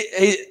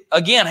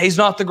 he's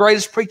not the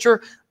greatest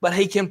preacher, but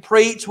he can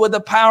preach with the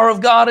power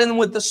of God and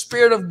with the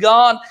Spirit of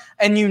God,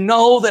 and you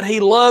know that he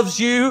loves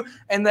you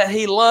and that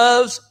he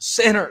loves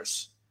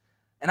sinners.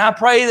 And I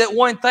pray that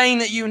one thing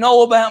that you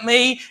know about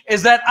me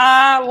is that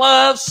I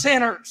love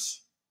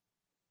sinners.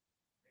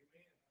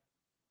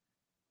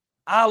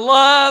 I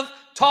love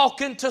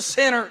talking to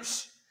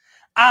sinners.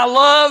 I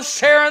love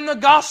sharing the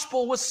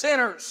gospel with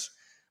sinners,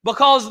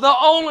 because the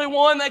only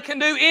one that can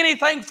do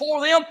anything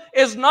for them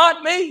is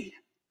not me.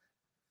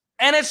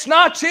 And it's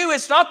not you.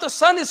 It's not the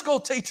Sunday school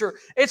teacher.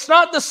 It's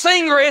not the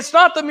singer. It's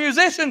not the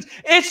musicians.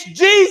 It's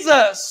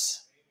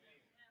Jesus.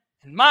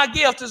 And my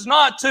gift is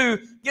not to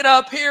get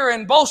up here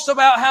and boast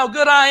about how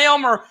good I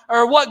am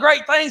or what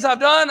great things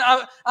I've done.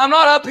 I'm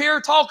not up here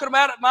talking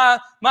about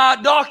my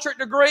doctorate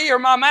degree or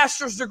my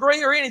master's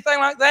degree or anything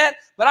like that.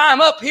 But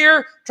I'm up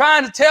here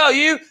trying to tell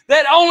you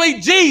that only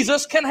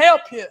Jesus can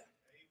help you.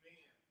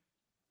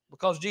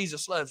 Because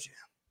Jesus loves you.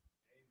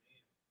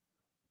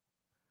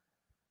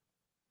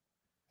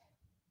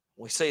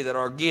 We see that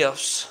our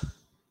gifts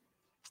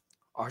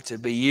are to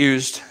be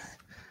used.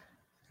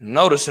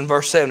 Notice in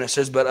verse 7 it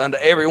says, but unto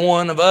every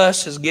one of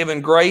us is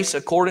given grace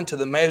according to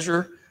the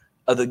measure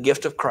of the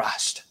gift of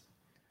Christ.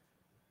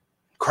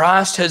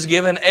 Christ has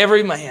given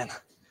every man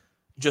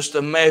just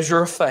a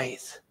measure of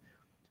faith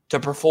to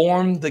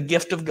perform the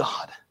gift of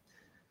God.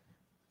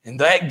 And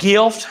that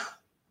gift,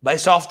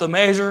 based off the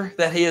measure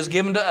that He has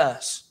given to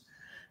us,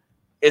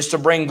 is to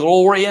bring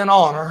glory and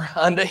honor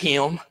unto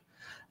Him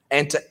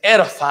and to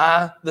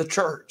edify the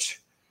church.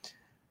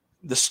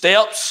 The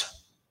steps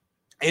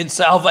in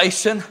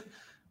salvation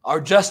are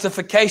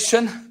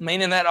justification,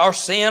 meaning that our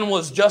sin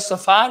was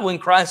justified when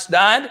Christ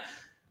died.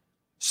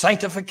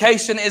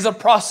 Sanctification is a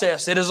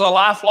process. It is a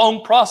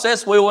lifelong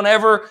process. We will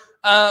never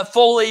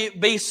fully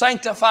be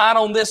sanctified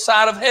on this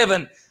side of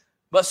heaven.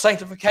 But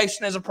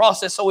sanctification is a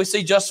process. So we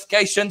see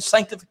justification,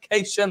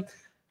 sanctification.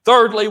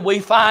 Thirdly, we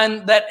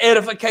find that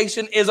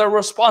edification is a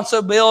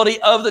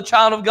responsibility of the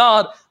child of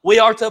God. We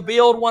are to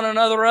build one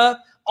another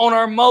up on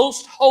our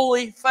most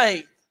holy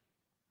faith.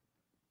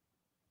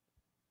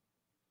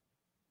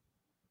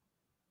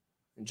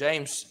 In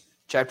James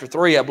chapter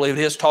 3, I believe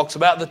it is, talks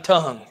about the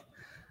tongue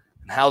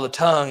and how the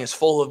tongue is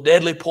full of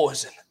deadly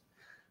poison,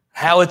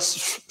 how it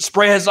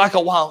spreads like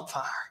a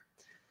wildfire.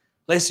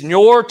 Listen,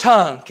 your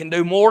tongue can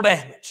do more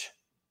damage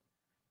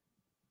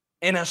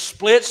in a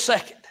split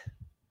second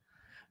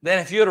than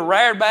if you would have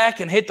reared back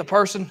and hit the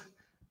person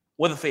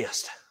with a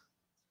fist.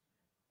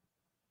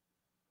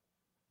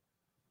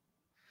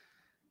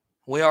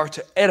 We are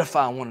to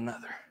edify one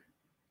another.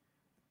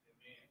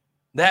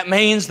 That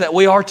means that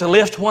we are to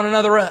lift one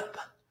another up.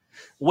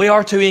 We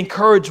are to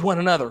encourage one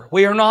another.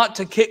 We are not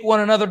to kick one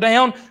another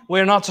down. We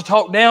are not to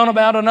talk down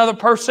about another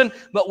person,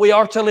 but we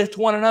are to lift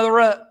one another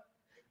up.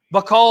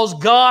 Because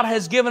God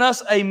has given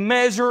us a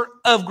measure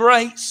of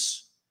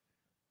grace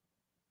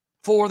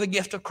for the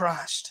gift of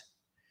Christ.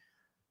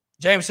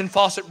 Jameson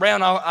Fawcett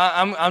Brown,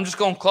 I'm just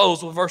going to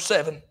close with verse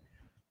 7.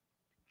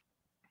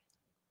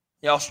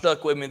 Y'all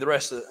stuck with me the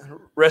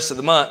rest of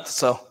the month,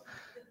 so.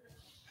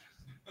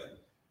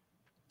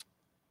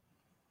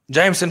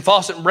 Jameson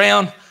Fawcett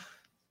Brown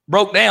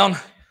broke down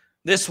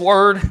this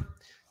word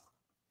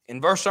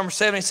in verse number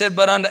 7. He said,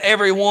 but unto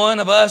every one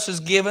of us is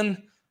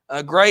given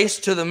grace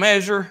to the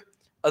measure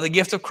of the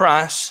gift of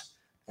Christ.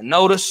 And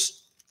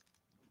notice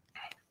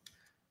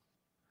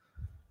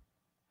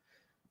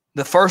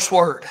the first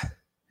word.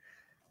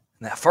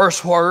 And that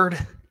first word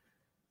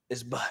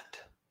is but.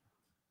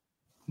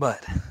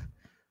 But.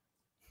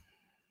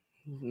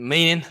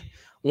 Meaning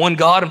one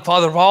God and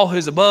Father of all, who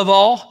is above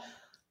all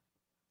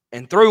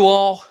and through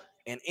all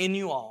and in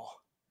you all.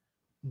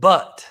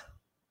 But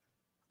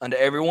unto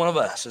every one of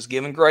us is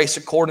given grace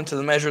according to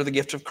the measure of the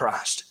gift of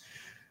Christ.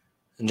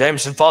 And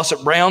Jameson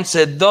Fawcett Brown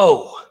said,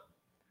 though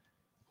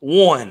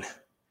one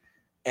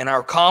in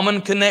our common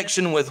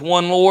connection with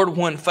one Lord,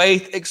 one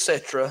faith,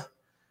 etc.,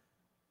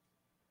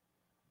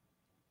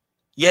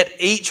 yet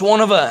each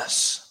one of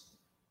us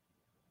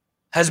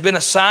has been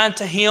assigned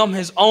to him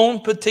his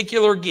own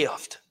particular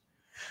gift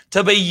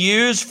to be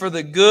used for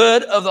the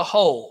good of the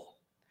whole.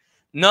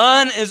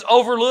 None is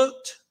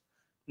overlooked.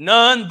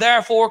 None,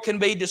 therefore, can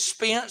be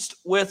dispensed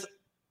with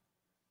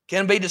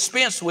for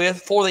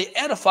the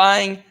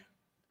edifying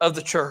of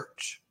the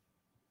church.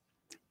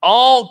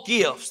 All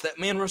gifts that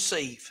men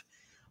receive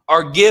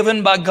are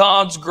given by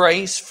God's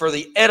grace for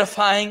the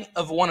edifying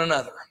of one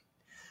another.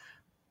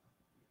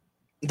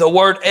 The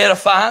word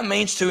edify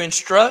means to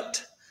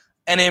instruct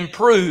and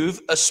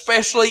improve,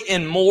 especially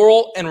in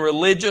moral and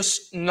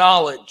religious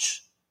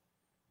knowledge,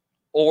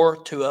 or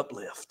to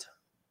uplift.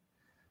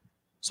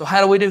 So how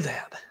do we do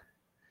that?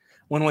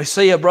 When we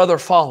see a brother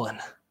fallen,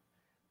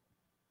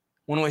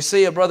 when we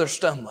see a brother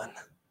stumbling,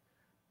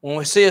 when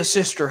we see a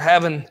sister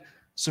having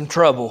some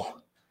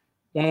trouble,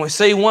 when we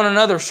see one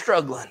another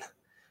struggling,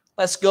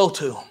 let's go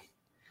to them.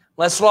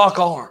 Let's lock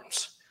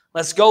arms.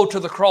 Let's go to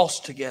the cross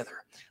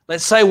together.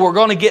 Let's say we're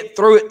going to get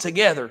through it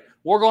together.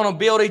 We're going to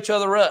build each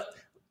other up.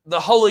 The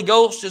Holy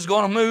Ghost is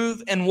going to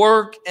move and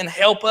work and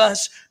help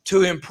us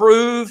to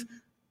improve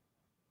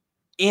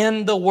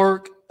in the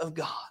work of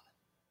God.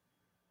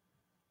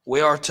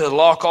 We are to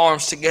lock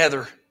arms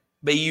together,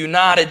 be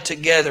united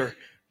together,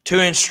 to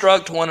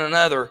instruct one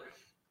another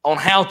on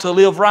how to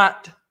live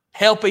right,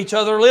 help each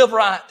other live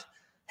right,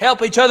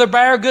 help each other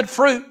bear good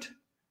fruit.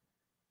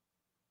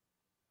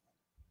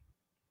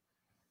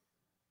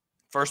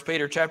 1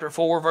 Peter chapter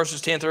 4,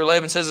 verses 10 through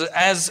 11 says,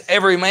 as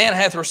every man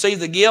hath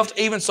received the gift,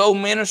 even so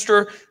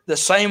minister the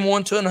same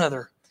one to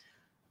another,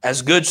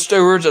 as good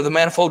stewards of the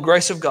manifold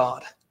grace of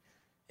God.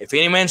 If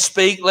any man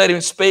speak, let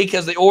him speak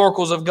as the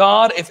oracles of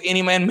God. If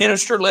any man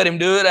minister, let him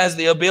do it as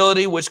the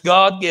ability which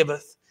God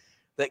giveth,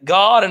 that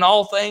God in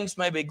all things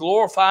may be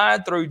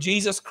glorified through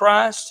Jesus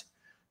Christ,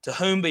 to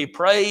whom be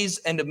praise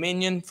and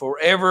dominion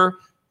forever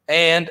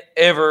and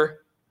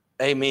ever.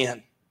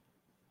 Amen.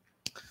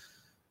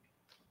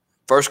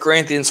 1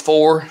 Corinthians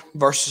 4,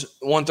 verses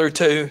 1 through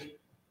 2. It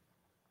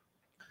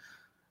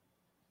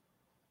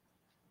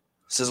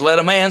says, let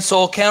a man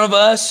so account of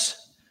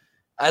us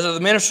as of the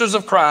ministers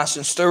of Christ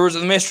and stewards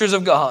of the mysteries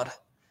of God.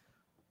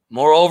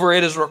 Moreover,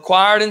 it is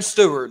required in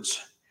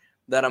stewards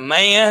that a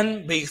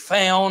man be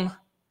found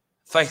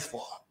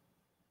faithful.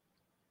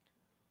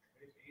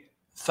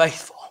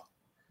 Faithful.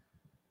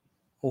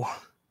 Well,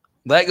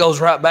 that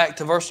goes right back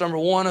to verse number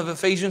 1 of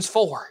Ephesians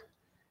 4.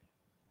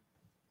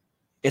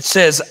 It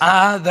says,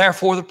 I,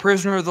 therefore, the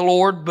prisoner of the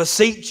Lord,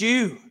 beseech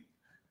you.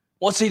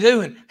 What's he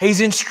doing? He's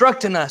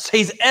instructing us.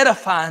 He's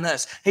edifying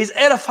us. He's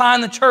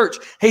edifying the church.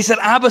 He said,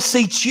 I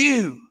beseech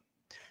you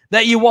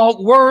that you walk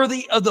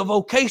worthy of the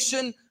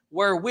vocation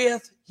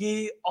wherewith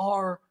ye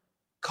are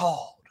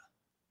called.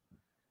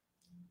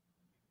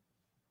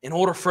 In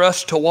order for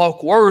us to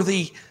walk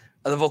worthy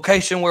of the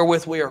vocation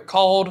wherewith we are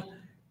called,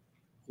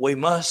 we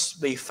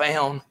must be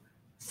found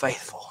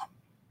faithful.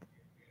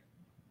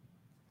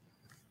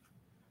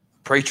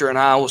 Preacher and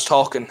I was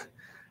talking,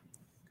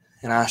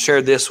 and I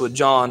shared this with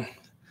John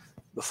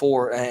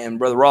before, and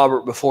Brother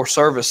Robert before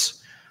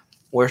service.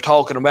 We're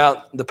talking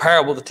about the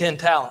parable of the 10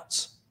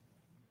 talents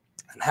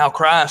and how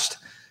Christ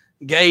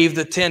gave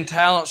the 10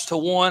 talents to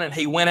one, and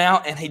he went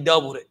out and he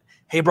doubled it.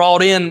 He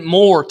brought in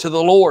more to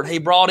the Lord. He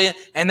brought in,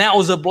 and that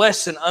was a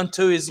blessing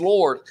unto his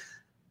Lord.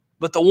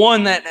 But the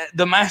one that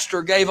the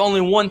master gave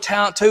only 1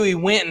 talent to, he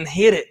went and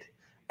hid it,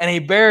 and he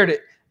buried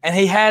it, and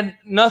he had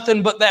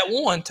nothing but that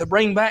one to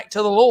bring back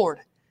to the Lord.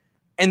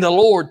 And the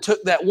Lord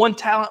took that 1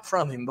 talent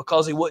from him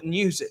because he wouldn't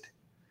use it.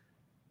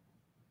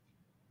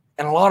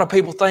 And a lot of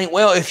people think,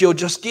 well, if you'll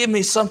just give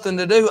me something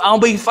to do, I'll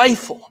be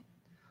faithful.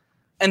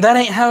 And that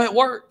ain't how it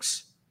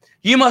works.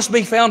 You must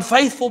be found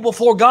faithful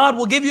before God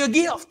will give you a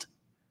gift.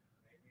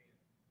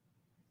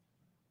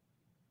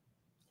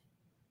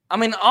 I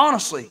mean,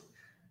 honestly,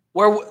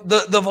 where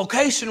the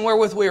vocation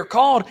wherewith we are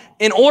called,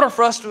 in order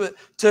for us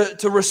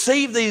to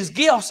receive these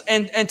gifts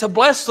and to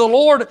bless the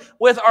Lord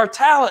with our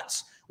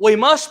talents, we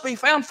must be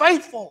found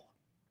faithful.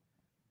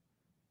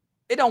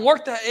 It don't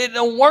work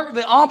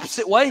the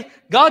opposite way.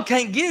 God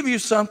can't give you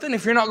something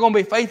if you're not going to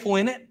be faithful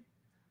in it.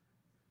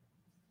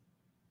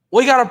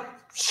 We got to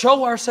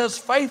show ourselves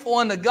faithful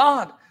unto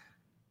God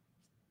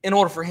in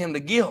order for Him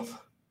to give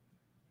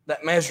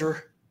that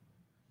measure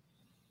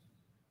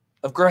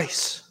of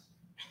grace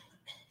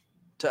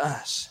to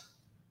us.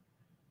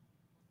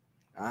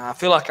 I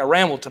feel like I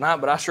rambled tonight,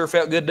 but I sure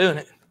felt good doing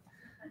it.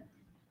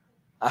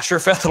 I sure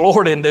felt the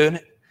Lord in doing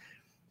it.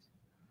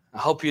 I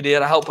hope you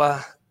did. I hope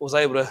I was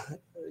able to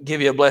give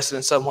you a blessing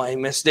in some way.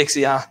 Miss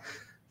Dixie, I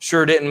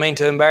sure didn't mean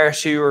to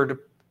embarrass you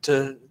or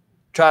to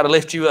try to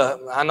lift you up.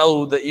 I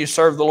know that you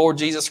serve the Lord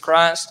Jesus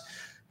Christ,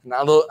 and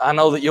I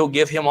know that you'll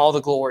give Him all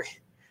the glory.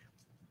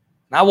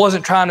 And I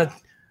wasn't trying to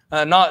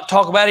not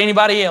talk about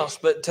anybody else,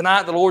 but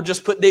tonight the Lord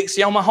just put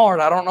Dixie on my heart.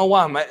 I don't know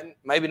why.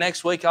 Maybe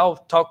next week I'll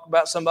talk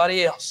about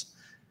somebody else.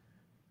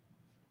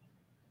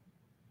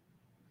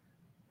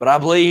 But I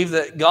believe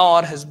that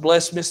God has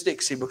blessed Miss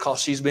Dixie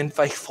because she's been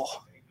faithful.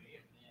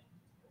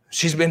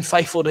 She's been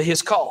faithful to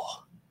His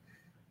call.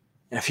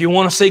 And if you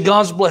want to see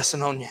God's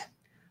blessing on you,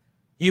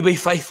 you be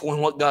faithful in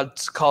what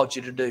God's called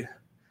you to do.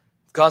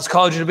 If God's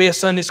called you to be a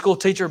Sunday school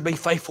teacher, be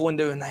faithful in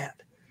doing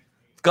that.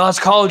 If God's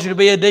called you to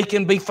be a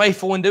deacon, be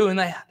faithful in doing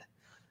that.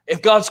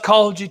 If God's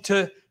called you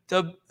to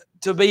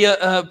be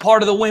a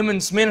part of the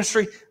women's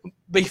ministry,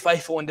 be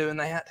faithful in doing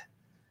that.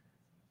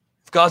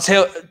 If God's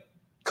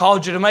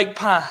called you to make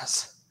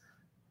pies,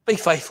 be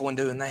faithful in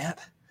doing that.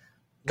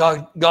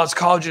 God's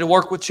called you to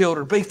work with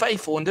children, be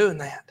faithful in doing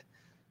that.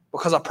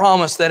 Because I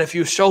promise that if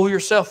you show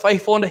yourself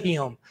faithful unto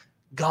Him,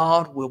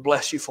 God will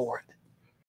bless you for it.